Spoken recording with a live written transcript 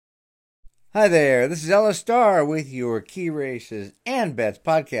Hi there, this is Ella Starr with your Key Races and Bets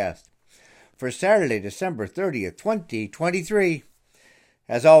podcast for Saturday, December 30th, 2023.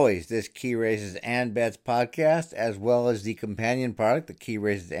 As always, this Key Races and Bets podcast, as well as the companion product, the Key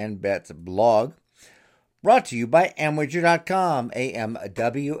Races and Bets blog, brought to you by Amwager.com,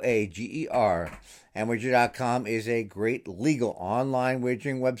 AMWAGER. Amwager.com is a great legal online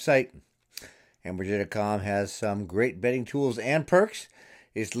wagering website. Amwager.com has some great betting tools and perks.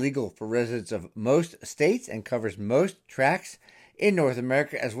 It's legal for residents of most states and covers most tracks in North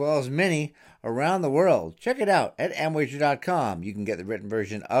America as well as many around the world. Check it out at Amwager.com. You can get the written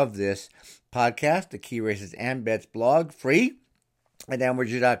version of this podcast, the Key Races and Bets blog, free at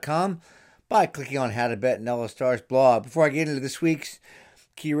Amwager.com by clicking on How to Bet in Ella Starr's blog. Before I get into this week's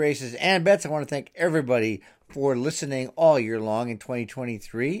Key Races and Bets, I want to thank everybody for listening all year long in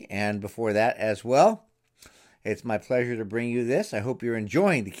 2023 and before that as well. It's my pleasure to bring you this. I hope you're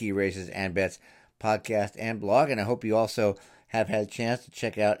enjoying the Key Races and Bets podcast and blog, and I hope you also have had a chance to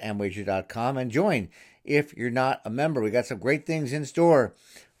check out Amwager.com and join if you're not a member. We got some great things in store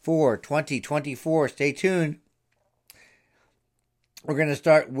for 2024. Stay tuned. We're going to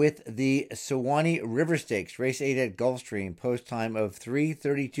start with the Suwanee River Stakes, race 8 at Gulfstream, post time of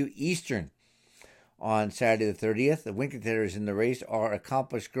 3:32 Eastern on Saturday the 30th. The win contenders in the race are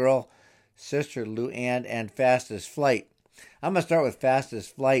Accomplished Girl, Sister Luann, and Fastest Flight. I'm going to start with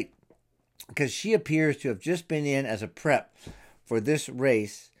Fastest Flight because she appears to have just been in as a prep for this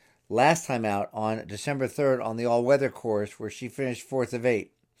race last time out on December 3rd on the all-weather course where she finished 4th of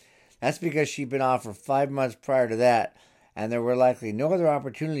 8. That's because she'd been off for 5 months prior to that, and there were likely no other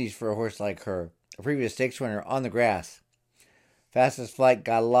opportunities for a horse like her, a previous stakes winner, on the grass. Fastest Flight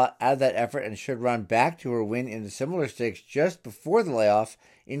got a lot out of that effort and should run back to her win in the similar stakes just before the layoff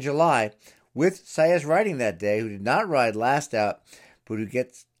in July, with Saez riding that day, who did not ride last out, but who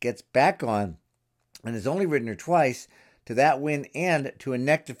gets back on and has only ridden her twice to that win and to a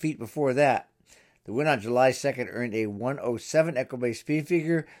neck defeat before that. The win on July 2nd earned a 107 Equibase speed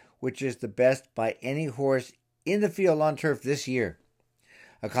figure, which is the best by any horse in the field on turf this year.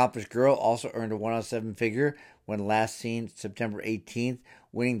 Accomplished Girl also earned a 107 figure when last seen September 18th,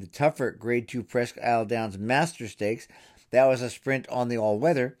 winning the tougher Grade 2 Presque Isle Downs Master Stakes. That was a sprint on the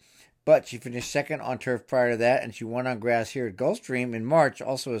all-weather, but she finished second on turf prior to that, and she won on grass here at Gulfstream in March,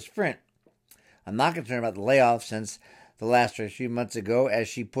 also a sprint. I'm not concerned about the layoff since the last race a few months ago, as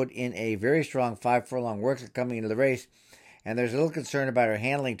she put in a very strong 5-furlong work coming into the race, and there's a little concern about her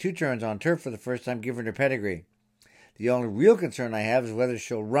handling 2 turns on turf for the first time given her pedigree. The only real concern I have is whether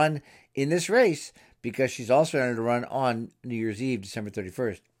she'll run in this race, because she's also entered a run on New Year's Eve, December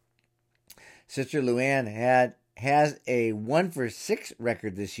 31st. Sister Luann has a 1-for-6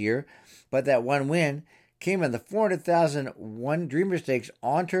 record this year, but that one win came in the 400,000 one Dreamer Stakes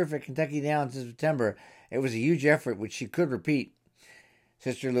on turf at Kentucky Downs in September. It was a huge effort, which she could repeat.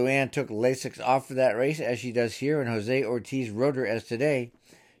 Sister Luann took Lasix off for that race, as she does here, and Jose Ortiz rode her as today.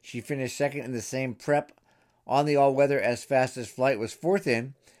 She finished second in the same prep on the all-weather as Fastest Flight was 4th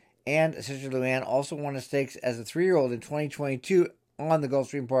in, and Sister Luann also won a stakes as a 3-year-old in 2022 on the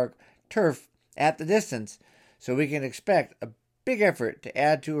Gulfstream Park turf at the distance, so we can expect a big effort to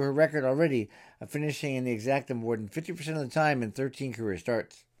add to her record already of finishing in the exacta more than 50% of the time in 13 career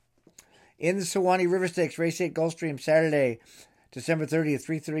starts. In the Suwanee River Stakes, race 8 Gulfstream, Saturday, December 30th,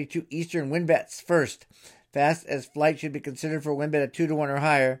 3:32 Eastern. Win bets first. Fastest Flight should be considered for a win bet at 2-1 or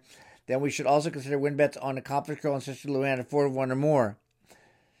higher. Then we should also consider win bets on Accomplished Girl and Sister Luann at 4-1 or more.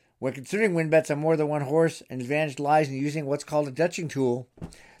 When considering win bets on more than one horse, an advantage lies in using what's called a Dutching tool.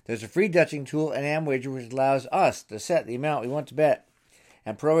 There's a free Dutching tool in Amwager which allows us to set the amount we want to bet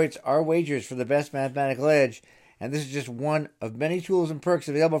and prorates our wagers for the best mathematical edge. And this is just one of many tools and perks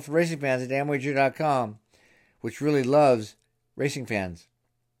available for racing fans at Amwager.com, which really loves racing fans.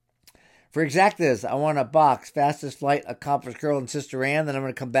 For exactas, I want to box Fastest Flight, Accomplished Girl, and Sister Ann. Then I'm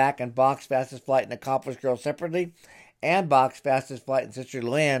going to come back and box Fastest Flight and Accomplished Girl separately, and box Fastest Flight and Sister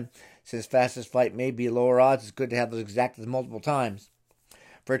Luann. Since Fastest Flight may be lower odds, it's good to have those exactas multiple times.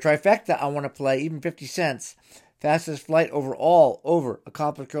 For a trifecta, I want to play even 50 cents. Fastest Flight overall over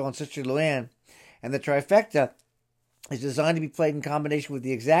Accomplished Girl and Sister Luann. And the trifecta is designed to be played in combination with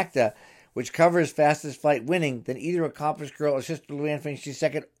the exacta, which covers Fastest Flight winning, then either Accomplished Girl or Sister Luann finishing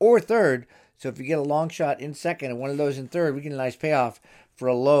second or third. So if you get a long shot in second and one of those in third, we get a nice payoff for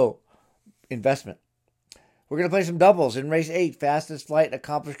a low investment. We're going to play some doubles in race 8, Fastest Flight,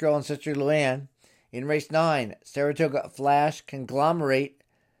 Accomplished Girl, and Sister Luann. In race 9, Saratoga Flash, Conglomerate,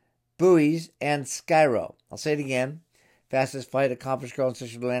 Buoys, and Skyro. I'll say it again. Fastest Flight, Accomplished Girl, and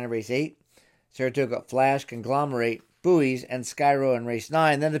Sister Luann in race 8. Saratoga Flash, Conglomerate, Buoys, and Skyro in race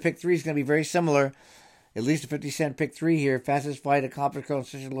 9. Then the pick 3 is going to be very similar. At least a 50-cent pick 3 here. Fastest Flight, Accomplished Girl, and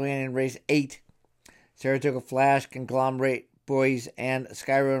Sister Luann in race 8. Saratoga Flash, Conglomerate, Buoys, and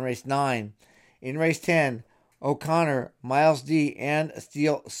Skyro in race 9. In race 10, O'Connor, Miles D, and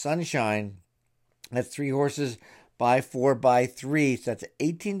Steel Sunshine. That's 3 horses by 4 by 3. So that's an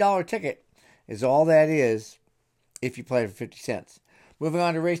 $18 ticket is all that is if you play for 50 cents. Moving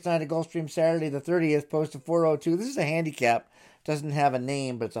on to race 9 at Gulfstream Saturday the 30th, post to 402. This is a handicap. Doesn't have a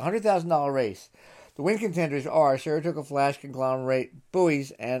name, but it's a $100,000 race. The win contenders are Saratoga Flash, Conglomerate,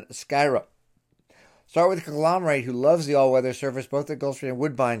 Buoys, and Skyro. Start with Conglomerate, who loves the all-weather surface, both at Gulfstream and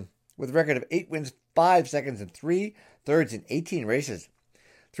Woodbine, with a record of 8 wins, 5 seconds, and 3 thirds in 18 races.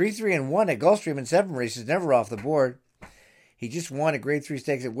 3-3-1 at Gulfstream in 7 races, never off the board. He just won a Grade 3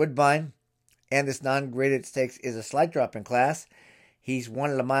 stakes at Woodbine, and this non-graded stakes is a slight drop in class. He's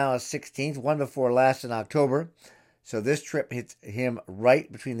won at a mile of 16th, won before last in October, so this trip hits him right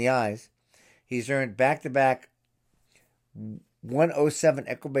between the eyes. He's earned back-to-back 107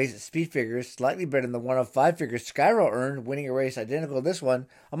 Equibase speed figures, slightly better than the 105 figures Skyro earned, winning a race identical to this one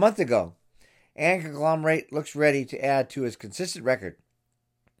a month ago. And Conglomerate looks ready to add to his consistent record.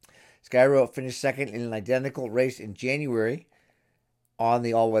 Skyro finished second in an identical race in January on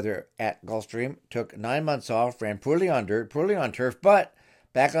the all-weather at Gulfstream, took 9 months off, ran poorly on dirt, poorly on turf, but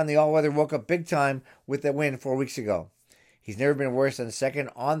back on the all-weather, woke up big time with that win 4 weeks ago. He's never been worse than second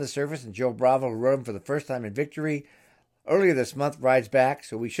on the surface, and Joe Bravo, who rode him for the first time in victory earlier this month, rides back,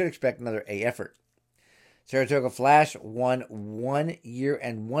 so we should expect another A effort. Saratoga Flash won 1 year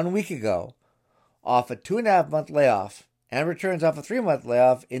and 1 week ago off a 2.5-month layoff and returns off a 3-month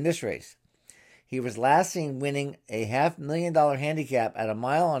layoff in this race. He was last seen winning a $500,000 handicap at a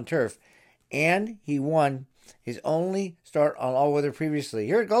mile on turf, and he won his only start on all-weather previously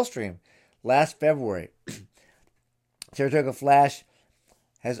here at Gulfstream last February. Saratoga Flash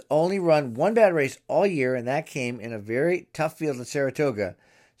has only run one bad race all year, and that came in a very tough field in Saratoga,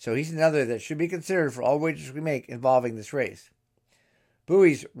 so he's another that should be considered for all wagers we make involving this race.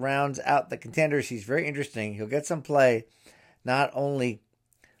 Buoys rounds out the contenders. He's very interesting. He'll get some play, not only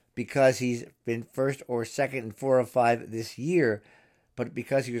because he's been first or second in 4 of 5 this year, but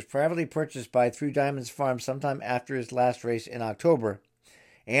because he was privately purchased by Three Diamonds Farm sometime after his last race in October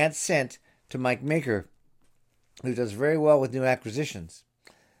and sent to Mike Maker, who does very well with new acquisitions.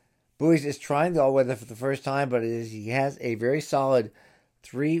 Buoys is trying the all-weather for the first time, but he has a very solid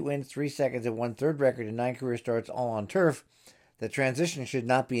 3 wins, 3 seconds, and 1/3 record in 9 career starts all on turf. The transition should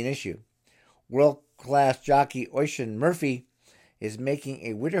not be an issue. World-class jockey Oisin Murphy is making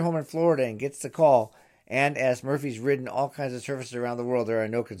a winter home in Florida and gets the call, and as Murphy's ridden all kinds of surfaces around the world, there are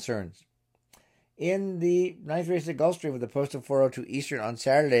no concerns. In the 9th race at Gulfstream with a post of 4:02 Eastern on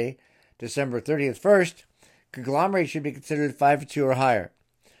Saturday, December 30th, first, Conglomerate should be considered 5-2 or higher.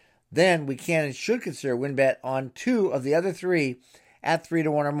 Then we can and should consider a win bet on 2 of the other 3 at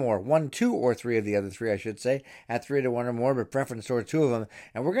 3-1 or more. 1, 2, or 3 of the other 3, I should say, at 3-1 or more, but preference toward 2 of them.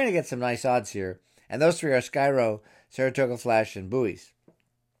 And we're going to get some nice odds here. And those 3 are Skyro, Saratoga Flash, and Buoys.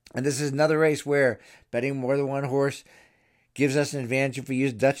 And this is another race where betting more than one horse gives us an advantage if we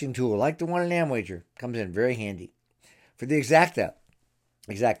use Dutching tool, like the one in Amwager. Comes in very handy. For the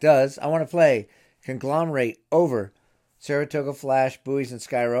exactas, I want to play Conglomerate over Saratoga Flash, Buoys, and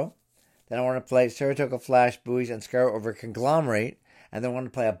Skyro. Then I want to play Saratoga Flash, Buoys, and Skyro over Conglomerate. And then I want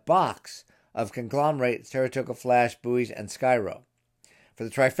to play a box of Conglomerate, Saratoga Flash, Buoys, and Skyro. For the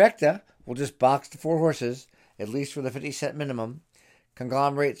trifecta, we'll just box the 4 horses, at least for the 50-cent minimum.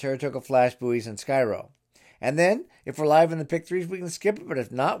 Conglomerate, Saratoga Flash, Buoys, and Skyro. And then, if we're live in the pick 3s, we can skip it, but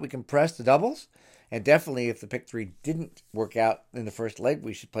if not, we can press the doubles. And definitely, if the pick 3 didn't work out in the first leg,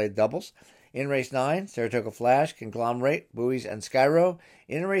 we should play the doubles. In race 9, Saratoga Flash, Conglomerate, Buoys, and Skyro.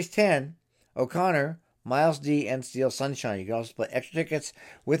 In race 10, O'Connor, Miles D, and Steel Sunshine. You can also play extra tickets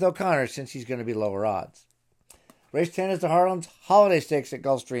with O'Connor since he's going to be lower odds. Race 10 is the Harlan's Holiday Stakes at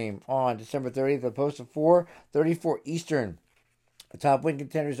Gulfstream on December 30th, a post of 4:34 Eastern. The top win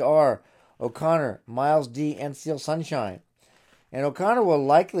contenders are O'Connor, Miles D, and Steel Sunshine. And O'Connor will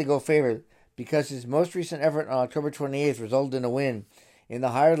likely go favorite because his most recent effort on October 28th resulted in a win in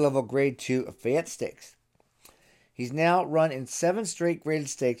the higher level Grade 2 Fayette Stakes. He's now run in 7 straight graded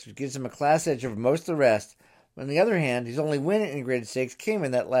stakes, which gives him a class edge over most of the rest. On the other hand, his only win in graded stakes came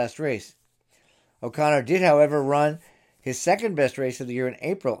in that last race. O'Connor did, however, run his second best race of the year in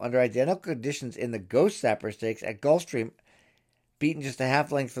April under identical conditions in the Ghost Sapper Stakes at Gulfstream, beaten just a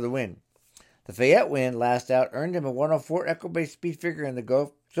half length for the win. The Fayette win last out earned him a 104 Equibase speed figure in the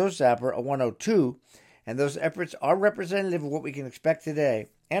Ghost Sapper, a 102, and those efforts are representative of what we can expect today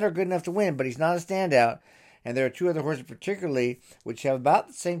and are good enough to win, but he's not a standout, And there are two other horses particularly which have about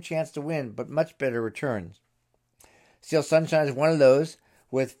the same chance to win, but much better returns. Steel Sunshine is one of those,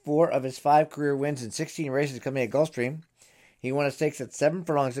 with 4 of his 5 career wins in 16 races coming at Gulfstream. He won a stakes at 7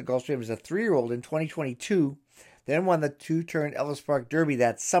 furlongs at Gulfstream as a 3-year-old in 2022, then won the 2-turn Ellis Park Derby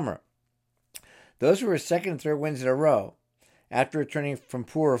that summer. Those were his second and third wins in a row, after returning from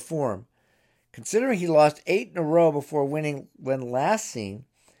poorer form. Considering he lost 8 in a row before winning when last seen,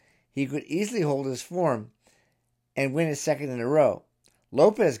 he could easily hold his form and win his second in a row.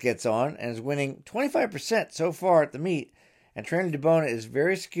 Lopez gets on and is winning 25% so far at the meet, and trainer DeBona is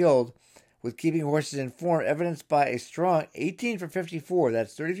very skilled with keeping horses in form, evidenced by a strong 18 for 54,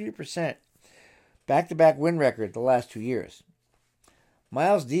 that's 33%, back-to-back win record the last 2 years.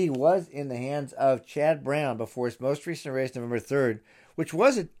 Miles D was in the hands of Chad Brown before his most recent race, November 3rd, which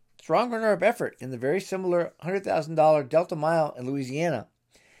was a strong runner-up effort in the very similar $100,000 Delta Mile in Louisiana.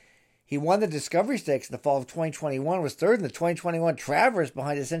 He won the Discovery Stakes in the fall of 2021, was third in the 2021 Travers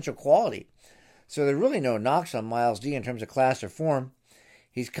behind Essential Quality. So there are really no knocks on Miles D in terms of class or form.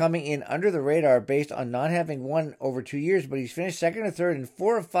 He's coming in under the radar based on not having won over 2 years, but he's finished second or third in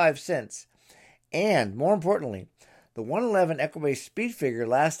 4 of 5 since. And, more importantly, the 111 Equibase speed figure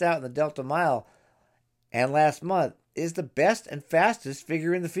last out in the Delta Mile and last month is the best and fastest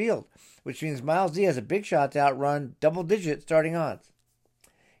figure in the field, which means Miles D has a big shot to outrun double-digit starting odds.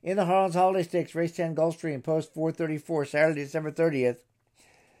 In the Harlan's Holiday Stakes, race 10 Gulfstream, post 434, Saturday, December 30th.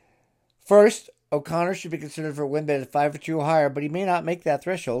 First, O'Connor should be considered for a win bet at 5 for 2 or higher, but he may not make that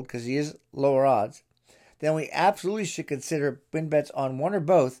threshold because he is lower odds. Then we absolutely should consider win bets on one or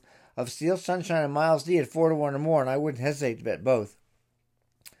both of Steel Sunshine and Miles D at 4 to 1 or more, and I wouldn't hesitate to bet both.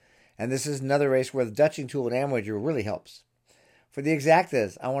 And this is another race where the Dutching tool at Amwager really helps. For the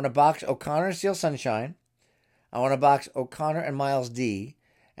exactas, I want to box O'Connor and Steel Sunshine. I want to box O'Connor and Miles D.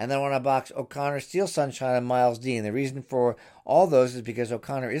 And then I want to box O'Connor, Steel Sunshine, and Miles D. And the reason for all those is because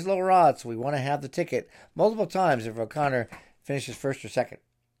O'Connor is lower odds, so we want to have the ticket multiple times if O'Connor finishes first or second.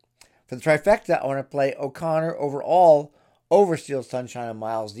 For the trifecta, I want to play O'Connor overall over Steel Sunshine and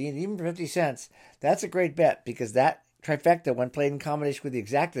Miles D. And even for 50 cents, that's a great bet because that trifecta, when played in combination with the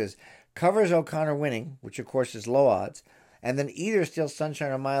exactas, covers O'Connor winning, which of course is low odds, and then either Steel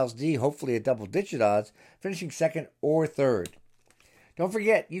Sunshine or Miles D, hopefully at double-digit odds, finishing second or third. Don't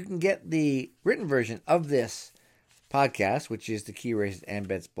forget, you can get the written version of this podcast, which is the Key Races and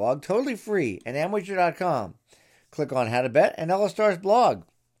Bets blog, totally free at Amwager.com. Click on How to Bet and Ella Star's blog.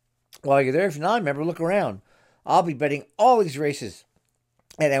 While you're there, if you're not a member, look around. I'll be betting all these races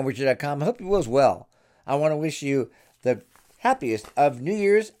at Amwager.com. I hope you will as well. I want to wish you the happiest of New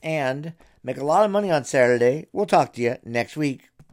Year's and make a lot of money on Saturday. We'll talk to you next week.